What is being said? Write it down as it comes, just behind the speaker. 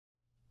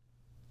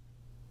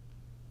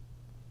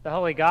The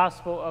Holy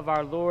Gospel of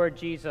our Lord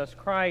Jesus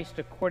Christ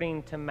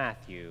according to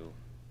Matthew.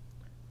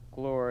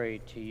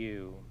 Glory to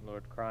you,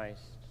 Lord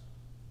Christ.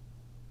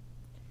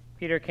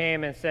 Peter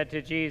came and said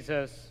to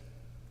Jesus,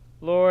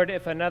 "Lord,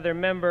 if another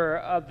member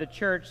of the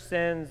church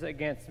sins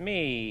against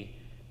me,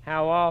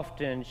 how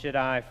often should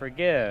I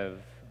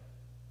forgive?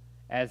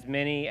 As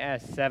many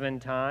as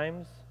 7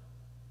 times?"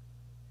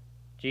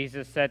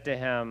 Jesus said to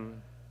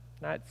him,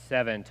 "Not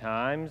 7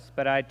 times,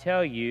 but I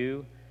tell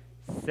you,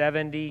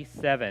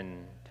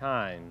 77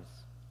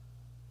 times.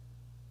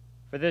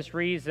 For this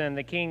reason,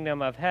 the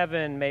kingdom of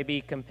heaven may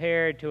be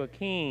compared to a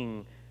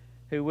king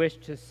who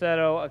wished to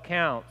settle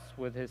accounts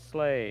with his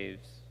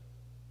slaves.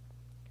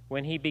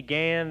 When he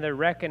began the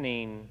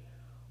reckoning,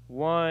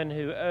 one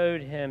who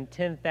owed him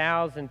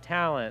 10,000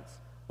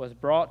 talents was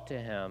brought to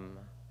him,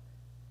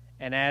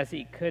 and as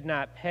he could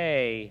not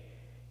pay,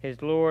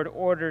 his Lord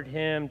ordered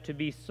him to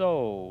be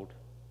sold,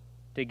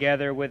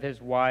 together with his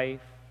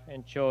wife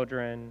and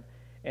children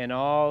and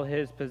all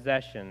his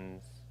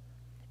possessions,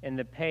 and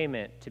the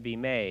payment to be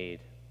made.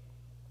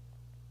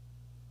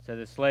 So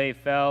the slave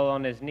fell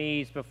on his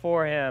knees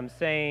before him,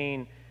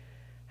 saying,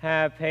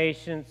 'Have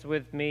patience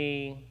with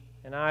me,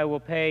 and I will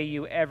pay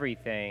you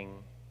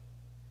everything.'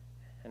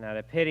 And out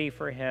of pity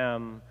for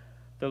him,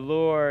 the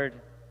Lord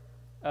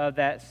of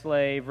that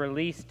slave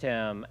released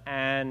him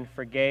and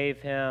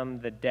forgave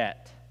him the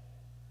debt.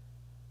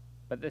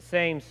 But the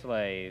same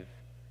slave,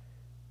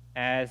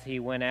 as he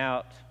went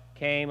out,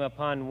 came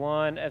upon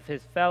one of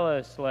his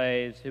fellow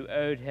slaves who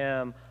owed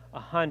him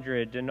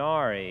 100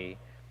 denarii,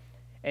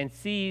 and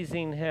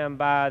seizing him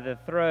by the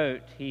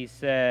throat, he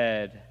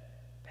said,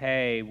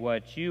 'Pay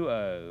what you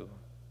owe.'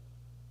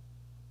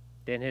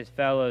 Then his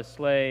fellow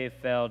slave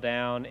fell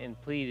down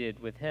and pleaded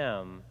with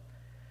him,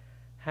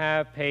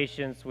 'Have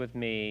patience with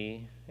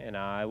me, and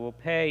I will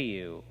pay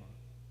you.'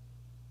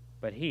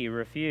 But he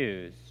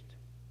refused.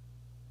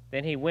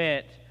 Then he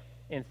went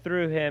and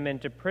threw him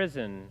into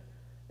prison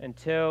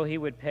until he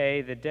would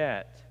pay the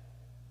debt.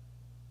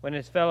 When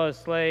his fellow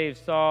slaves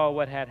saw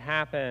what had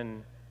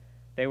happened,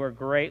 they were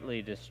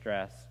greatly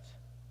distressed,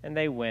 and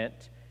they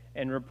went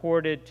and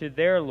reported to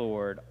their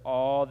Lord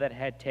all that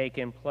had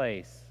taken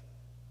place.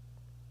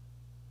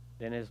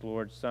 Then his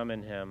Lord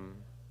summoned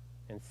him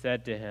and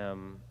said to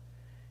him,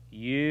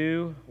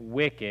 'You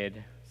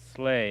wicked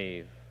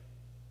slave,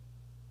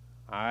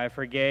 I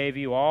forgave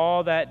you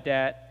all that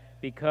debt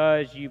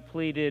because you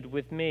pleaded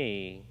with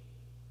me.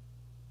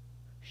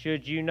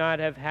 Should you not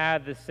have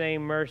had the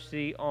same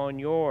mercy on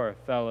your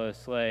fellow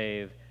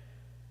slave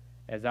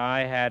as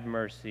I had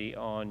mercy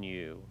on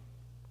you?'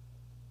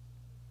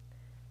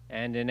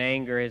 And in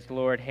anger his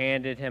Lord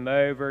handed him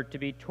over to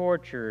be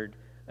tortured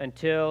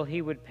until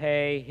he would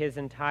pay his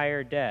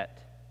entire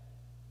debt.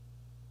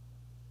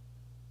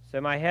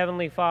 So my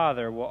heavenly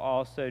Father will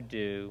also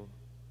do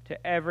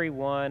to every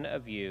one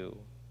of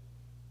you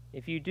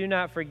if you do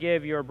not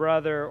forgive your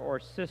brother or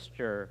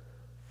sister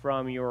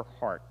from your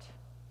heart."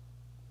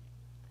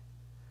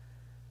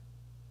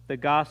 The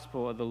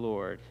Gospel of the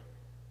Lord.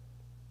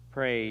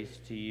 Praise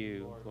to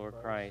you, Lord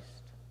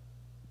Christ.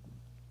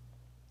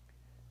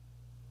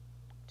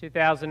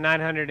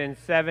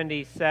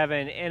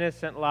 2,977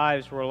 innocent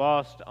lives were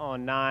lost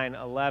on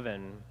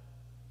 9/11.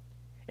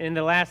 In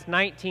the last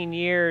 19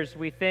 years,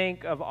 we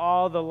think of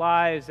all the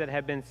lives that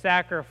have been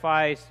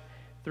sacrificed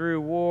through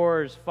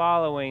wars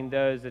following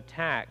those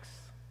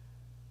attacks.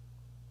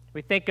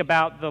 We think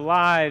about the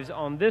lives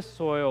on this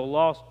soil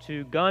lost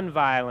to gun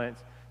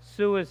violence,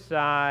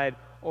 suicide,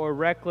 or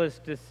reckless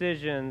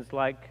decisions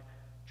like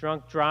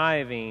drunk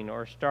driving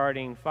or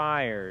starting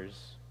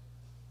fires.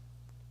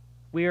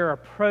 We are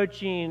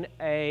approaching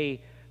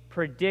a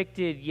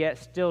predicted yet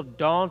still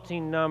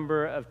daunting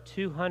number of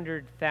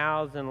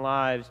 200,000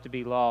 lives to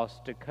be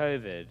lost to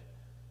COVID.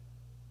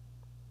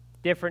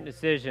 Different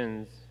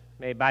decisions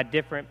made by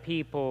different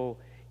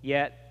people,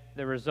 yet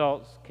the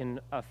results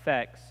can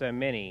affect so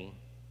many.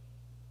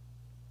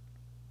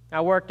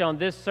 I worked on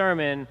this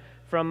sermon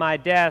from my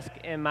desk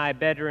in my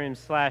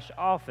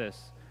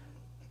bedroom/office,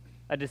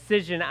 a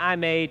decision I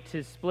made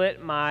to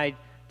split my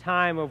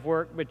time of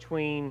work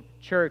between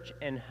church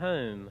and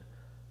home.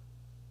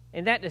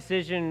 And that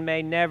decision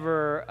may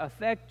never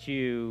affect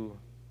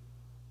you,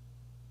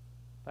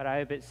 but I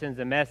hope it sends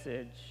a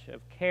message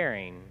of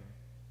caring.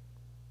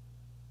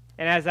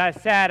 And as I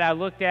sat, I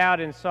looked out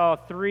and saw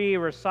 3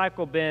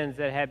 recycle bins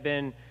that had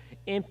been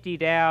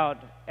emptied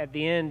out at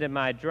the end of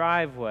my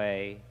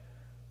driveway.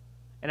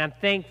 And I'm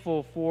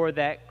thankful for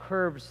that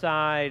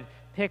curbside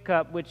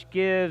pickup, which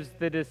gives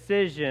the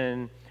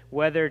decision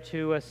whether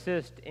to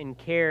assist in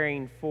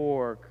caring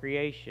for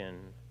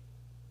creation.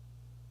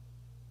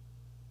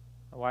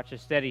 I watch a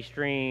steady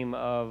stream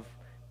of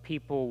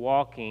people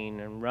walking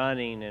and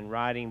running and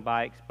riding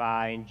bikes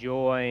by,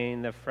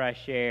 enjoying the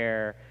fresh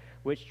air,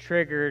 which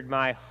triggered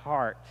my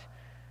heart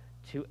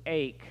to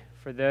ache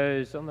for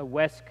those on the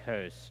West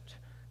Coast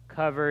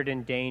covered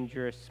in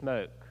dangerous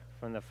smoke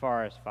from the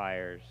forest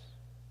fires.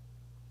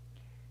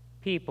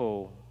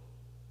 People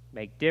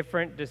make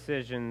different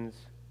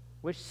decisions,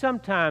 which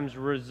sometimes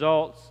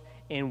results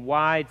in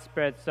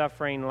widespread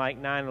suffering like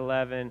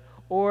 9/11,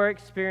 or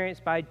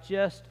experienced by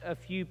just a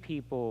few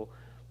people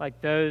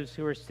like those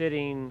who are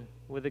sitting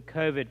with a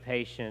COVID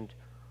patient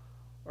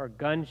or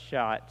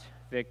gunshot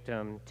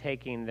victim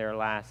taking their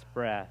last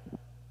breath.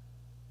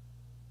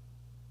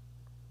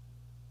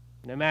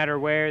 No matter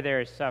where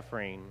there is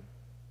suffering,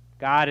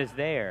 God is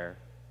there.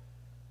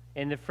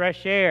 In the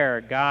fresh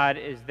air, God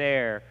is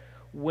there.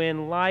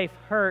 When life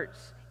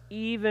hurts,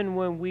 even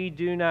when we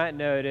do not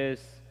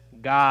notice,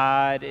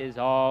 God is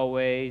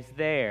always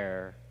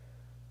there,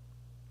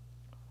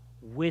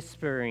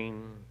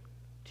 whispering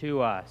to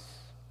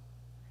us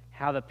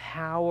how the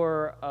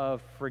power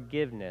of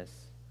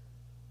forgiveness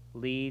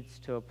leads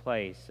to a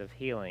place of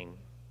healing.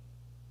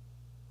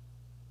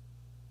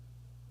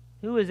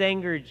 Who has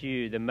angered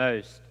you the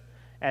most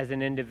as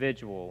an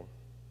individual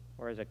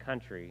or as a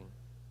country?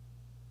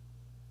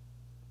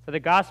 For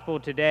the gospel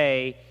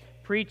today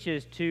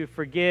preaches to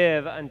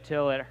forgive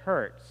until it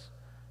hurts.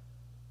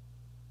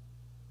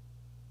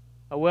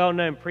 A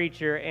well-known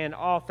preacher and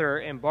author,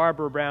 and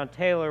Barbara Brown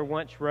Taylor,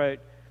 once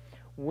wrote,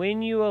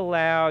 "When you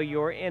allow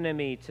your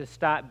enemy to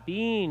stop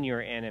being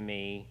your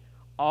enemy,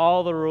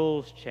 all the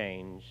rules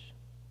change.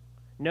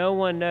 No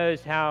one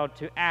knows how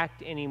to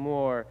act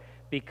anymore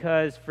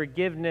because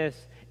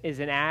forgiveness is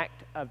an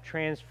act of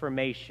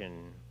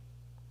transformation.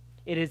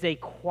 It is a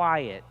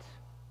quiet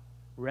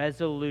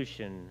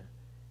resolution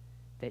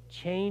that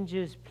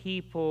changes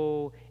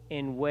people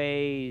in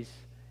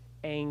ways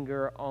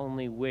anger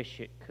only wish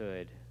it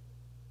could."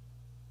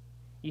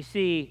 You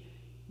see,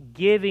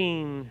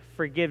 giving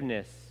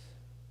forgiveness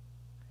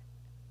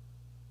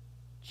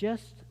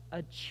just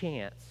a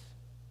chance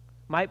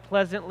might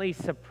pleasantly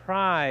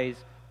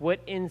surprise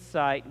what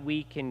insight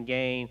we can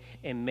gain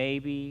and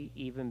maybe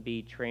even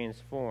be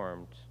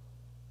transformed.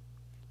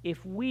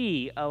 If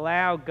we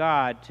allow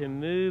God to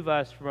move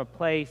us from a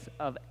place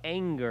of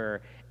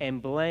anger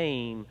and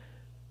blame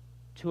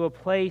to a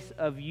place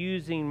of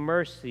using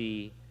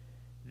mercy,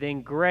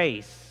 then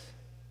grace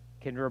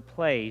can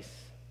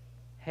replace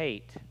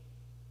hate.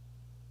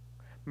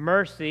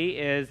 Mercy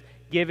is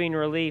giving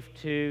relief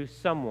to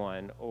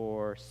someone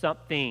or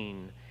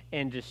something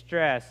in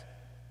distress,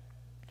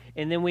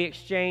 and then we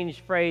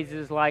exchange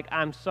phrases like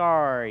 "I'm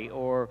sorry"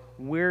 or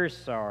 "we're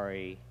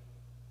sorry."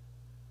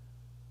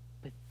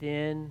 But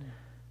then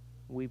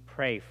we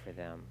pray for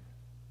them.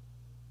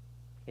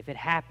 If it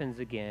happens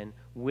again,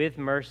 with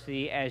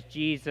mercy, as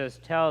Jesus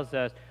tells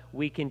us,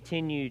 we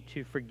continue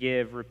to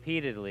forgive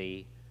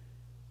repeatedly.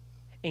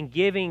 And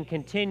giving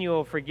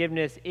continual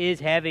forgiveness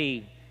is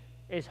heavy,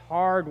 it's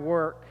hard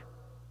work,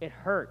 it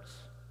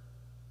hurts.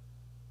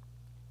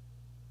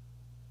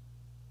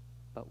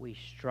 But we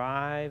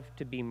strive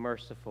to be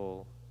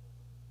merciful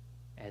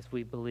as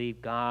we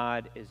believe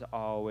God is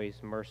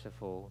always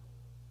merciful.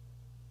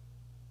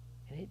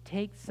 And it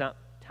takes some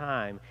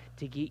time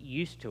to get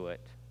used to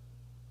it.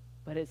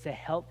 But it's a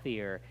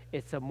healthier,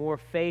 it's a more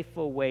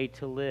faithful way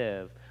to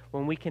live.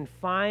 When we can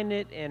find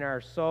it in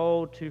our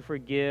soul to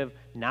forgive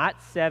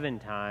not 7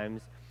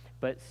 times,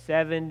 but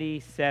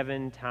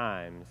 77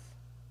 times.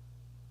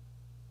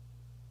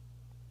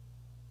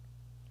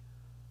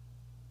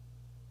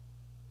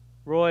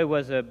 Roy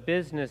was a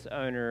business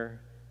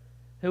owner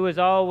who was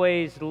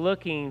always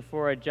looking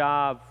for a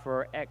job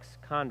for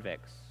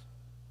ex-convicts.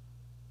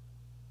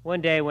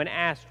 One day, when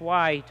asked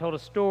why, he told a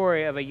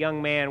story of a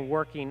young man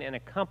working in a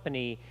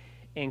company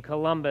in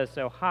Columbus,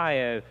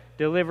 Ohio,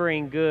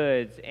 delivering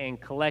goods and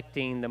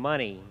collecting the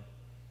money.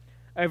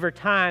 Over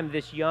time,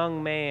 this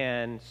young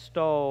man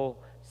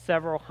stole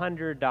several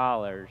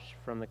 $100s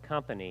from the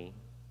company.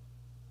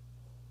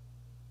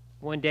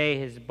 One day,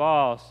 his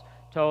boss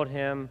told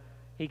him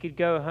he could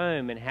go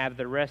home and have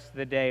the rest of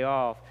the day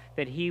off,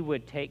 that he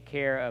would take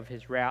care of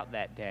his route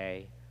that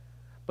day,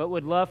 but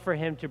would love for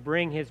him to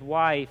bring his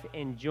wife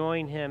and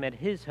join him at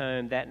his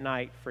home that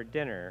night for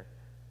dinner.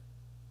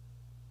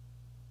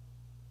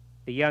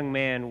 The young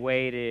man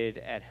waited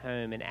at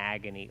home in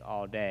agony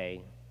all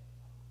day,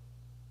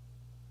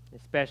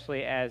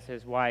 especially as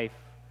his wife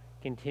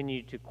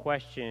continued to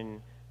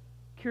question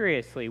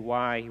curiously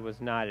why he was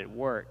not at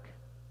work.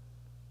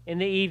 In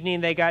the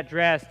evening, they got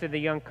dressed, and the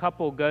young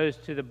couple goes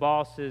to the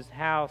boss's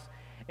house,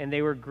 and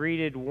they were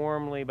greeted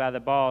warmly by the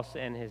boss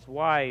and his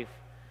wife.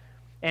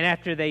 And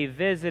after they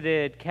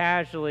visited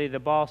casually,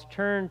 the boss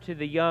turned to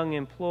the young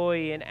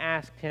employee and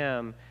asked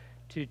him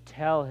to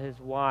tell his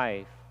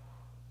wife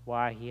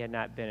why he had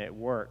not been at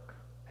work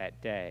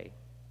that day.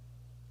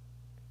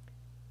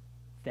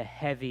 The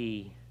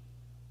heavy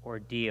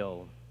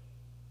ordeal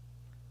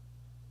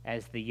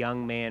as the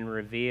young man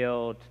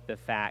revealed the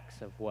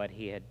facts of what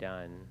he had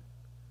done.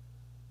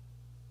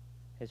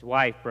 His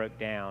wife broke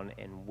down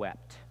and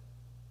wept.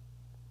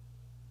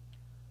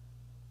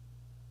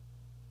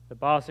 The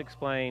boss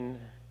explained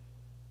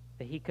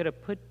that he could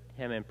have put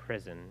him in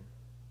prison,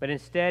 but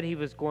instead he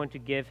was going to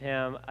give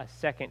him a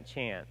second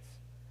chance.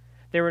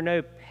 There were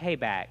no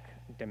payback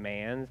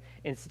demands.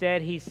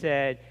 Instead, he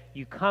said,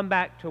 "You come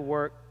back to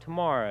work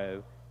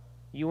tomorrow.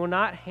 You will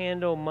not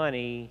handle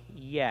money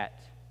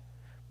yet,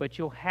 but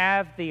you'll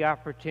have the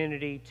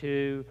opportunity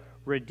to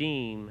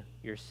redeem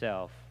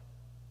yourself."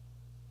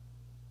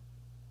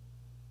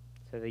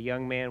 So the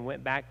young man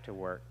went back to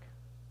work,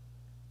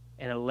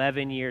 and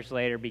 11 years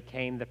later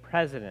became the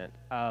president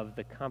of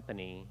the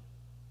company.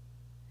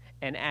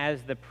 And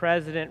as the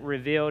president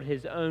revealed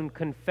his own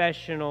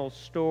confessional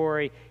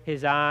story,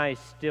 his eyes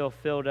still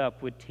filled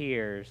up with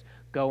tears,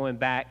 going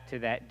back to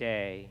that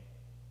day.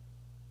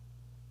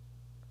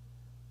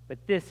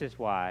 But this is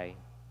why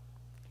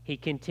he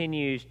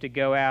continues to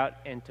go out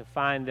and to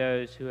find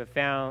those who have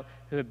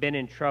been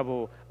in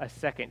trouble a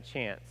second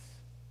chance.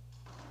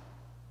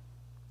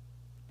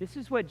 This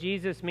is what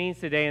Jesus means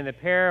today in the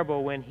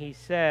parable when he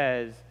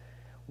says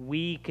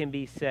we can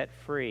be set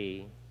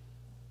free.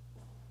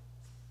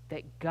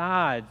 That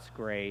God's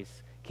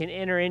grace can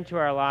enter into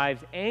our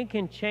lives and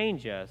can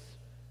change us,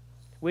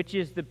 which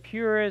is the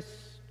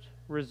purest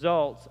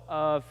results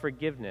of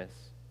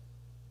forgiveness.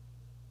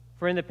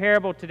 For in the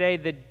parable today,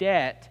 the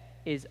debt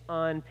is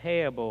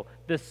unpayable.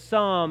 The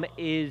sum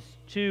is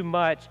too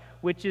much,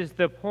 which is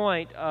the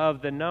point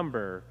of the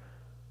number.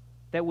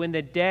 That when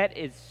the debt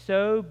is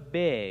so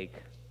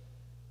big,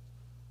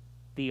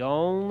 the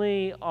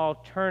only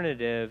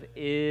alternative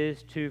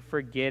is to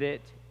forget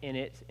it in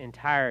its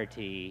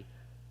entirety,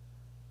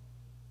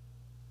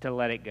 to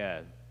let it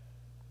go.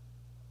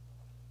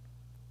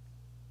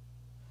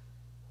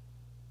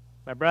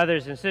 My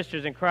brothers and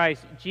sisters in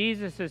Christ,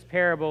 Jesus'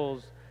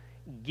 parables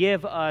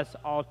give us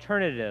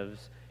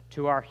alternatives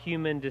to our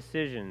human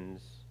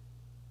decisions.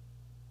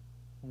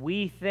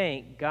 We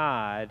think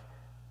God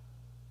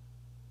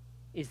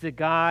is the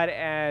God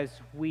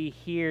as we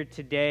hear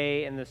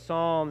today in the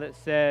psalm that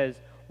says,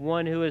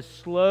 one who is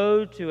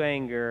slow to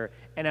anger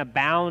and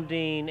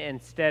abounding in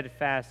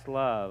steadfast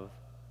love.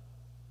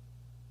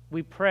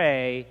 We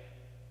pray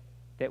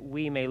that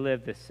we may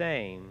live the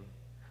same.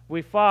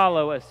 We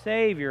follow a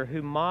Savior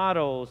who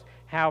models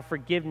how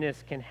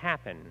forgiveness can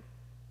happen.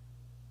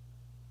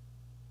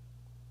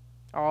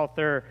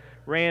 Author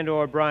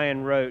Randall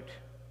O'Brien wrote,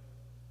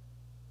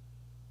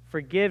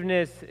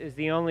 "Forgiveness is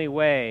the only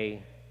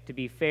way to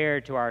be fair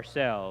to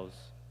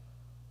ourselves,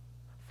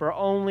 for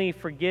only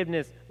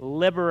forgiveness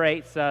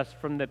liberates us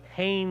from the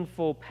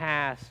painful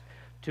past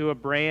to a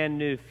brand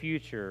new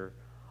future.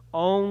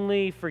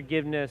 Only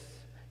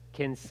forgiveness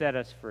can set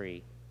us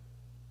free."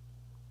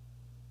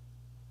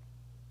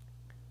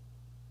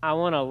 I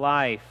want a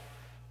life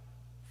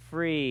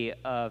free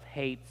of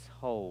hate's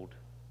hold.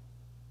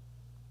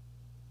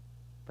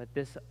 But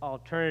this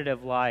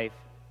alternative life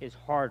is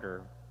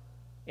harder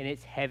and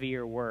it's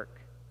heavier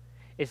work.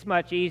 It's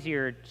much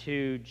easier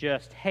to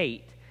just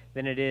hate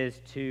than it is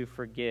to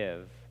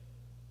forgive.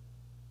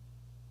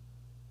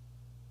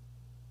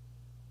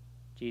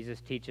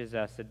 Jesus teaches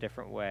us a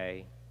different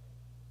way,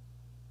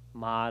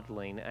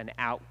 modeling an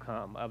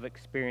outcome of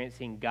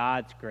experiencing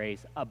God's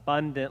grace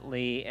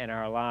abundantly in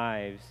our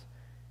lives.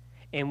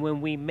 And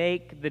when we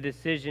make the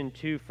decision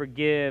to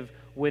forgive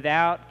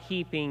without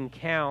keeping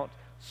count,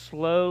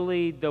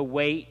 slowly the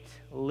weight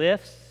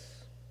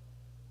lifts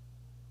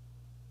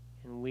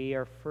and we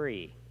are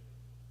free.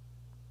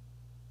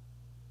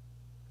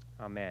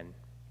 Amen.